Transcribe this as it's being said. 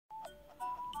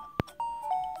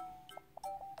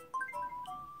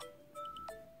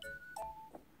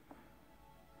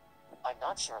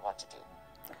not sure what to do.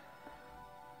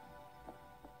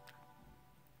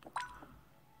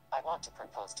 I want to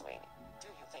propose to Amy. Do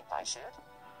you think I should?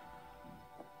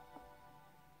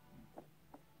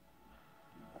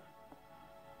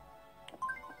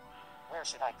 Where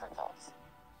should I propose?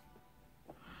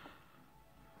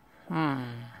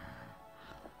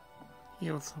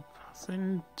 You're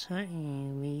proposing to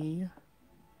Amy.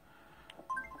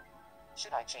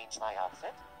 Should I change my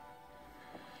outfit?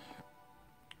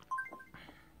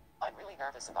 I'm really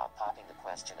nervous about popping the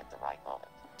question at the right moment.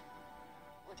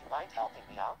 Would you mind helping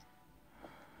me out?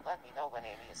 Let me know when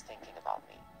Amy is thinking about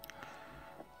me.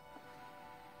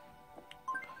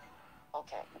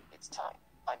 Okay, it's time.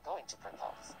 I'm going to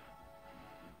propose.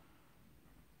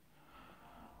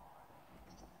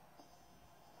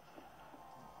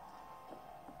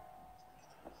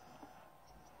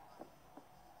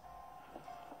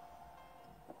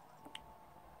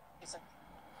 Isn't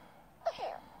a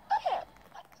hair.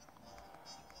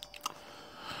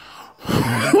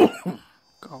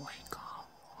 Go away, go.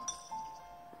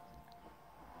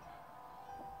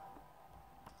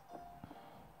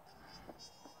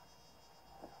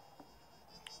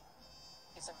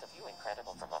 Isn't the view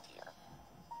incredible from up here?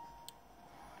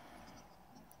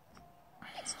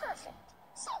 It's perfect.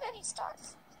 So many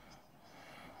stars.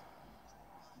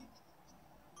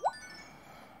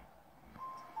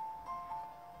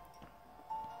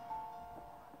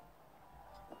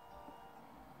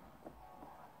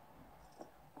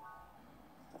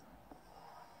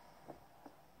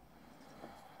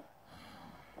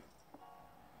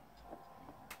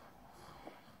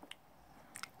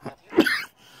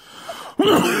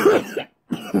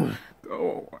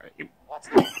 Go away. What's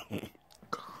that?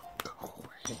 Go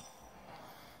away.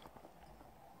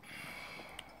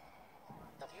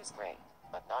 The view's great,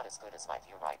 but not as good as my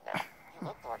view right now. You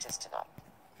look gorgeous tonight.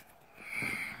 You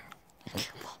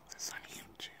can put this on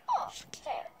YouTube. Oh,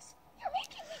 thanks. You're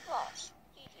making me blush.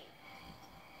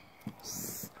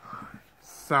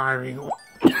 Sorry.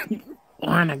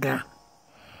 Wanna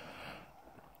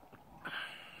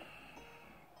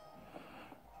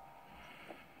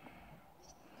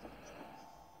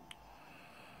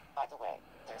By the way,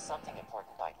 there's something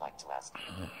important I'd like to ask you.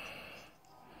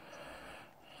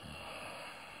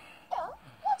 Yeah?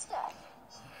 What's that?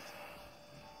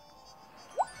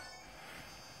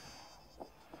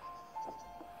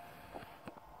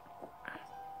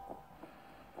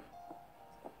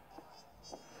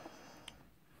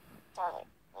 Darling,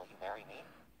 will you marry me?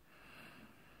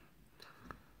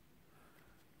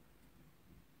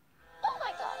 Oh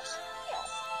my gosh. Yes,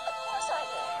 of course I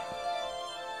will.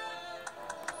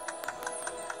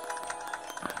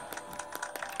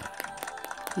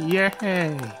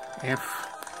 Yay!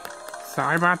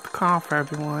 Sorry about the cough,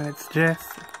 everyone. It's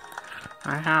just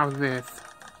I have this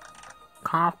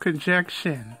cough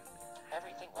congestion.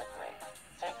 Everything went great.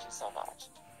 Thank you so much.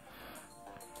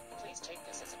 Please take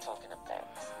this as a token of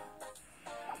thanks.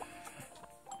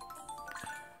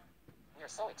 We're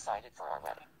so excited for our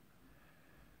wedding.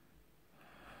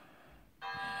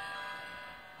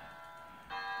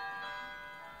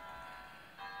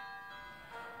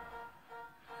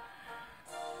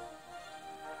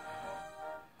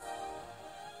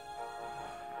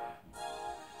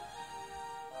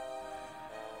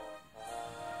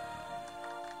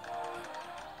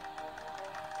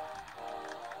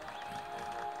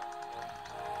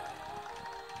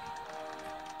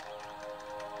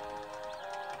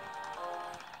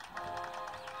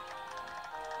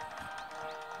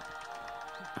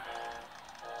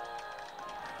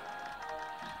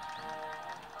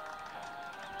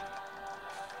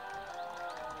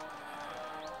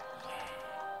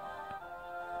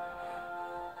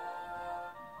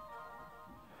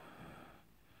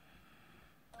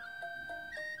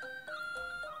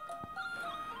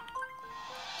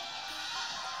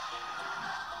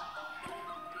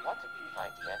 What could be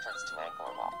behind the entrance to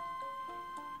Angkor Wat?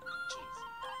 Cheese.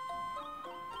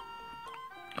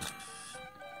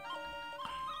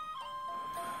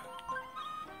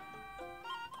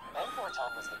 Angkor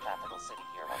Wat was the capital city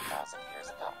here 1,000 years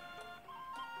ago.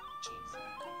 Cheese.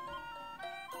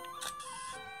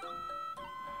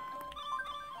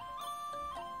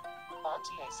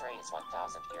 Banti Sray is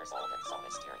 1,000 years old and so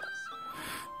mysterious.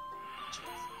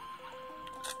 Cheese.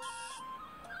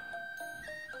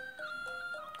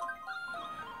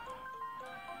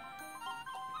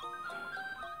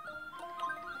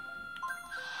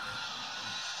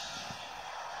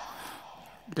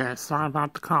 Yeah, sorry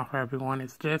about the cough, everyone.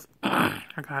 It's just I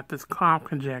got this cough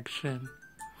congestion.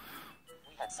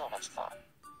 We had so much fun.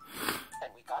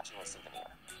 And we got you a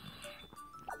souvenir.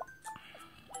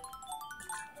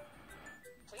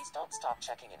 Please Just don't stop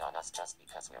checking in on us just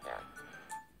because we're married.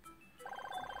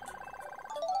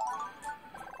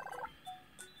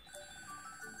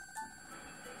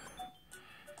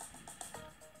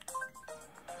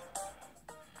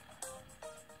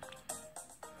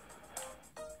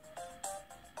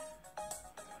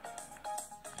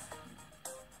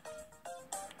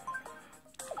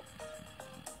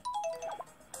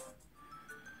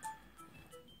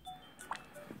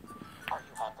 Are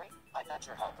you hungry? I bet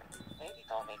you're hungry. Maybe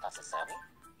go make us a Sammy?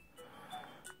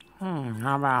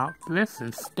 How about this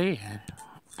instead? Here,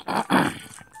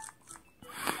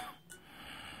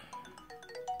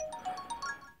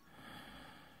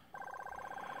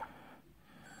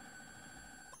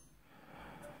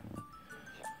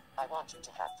 I want you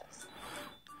to have this.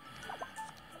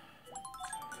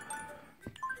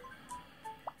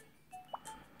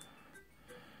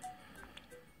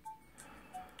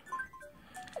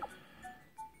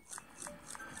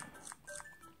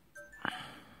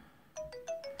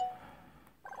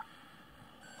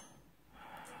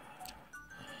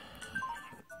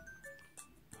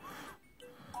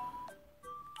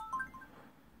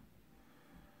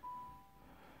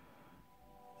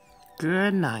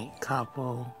 Good night,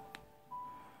 couple.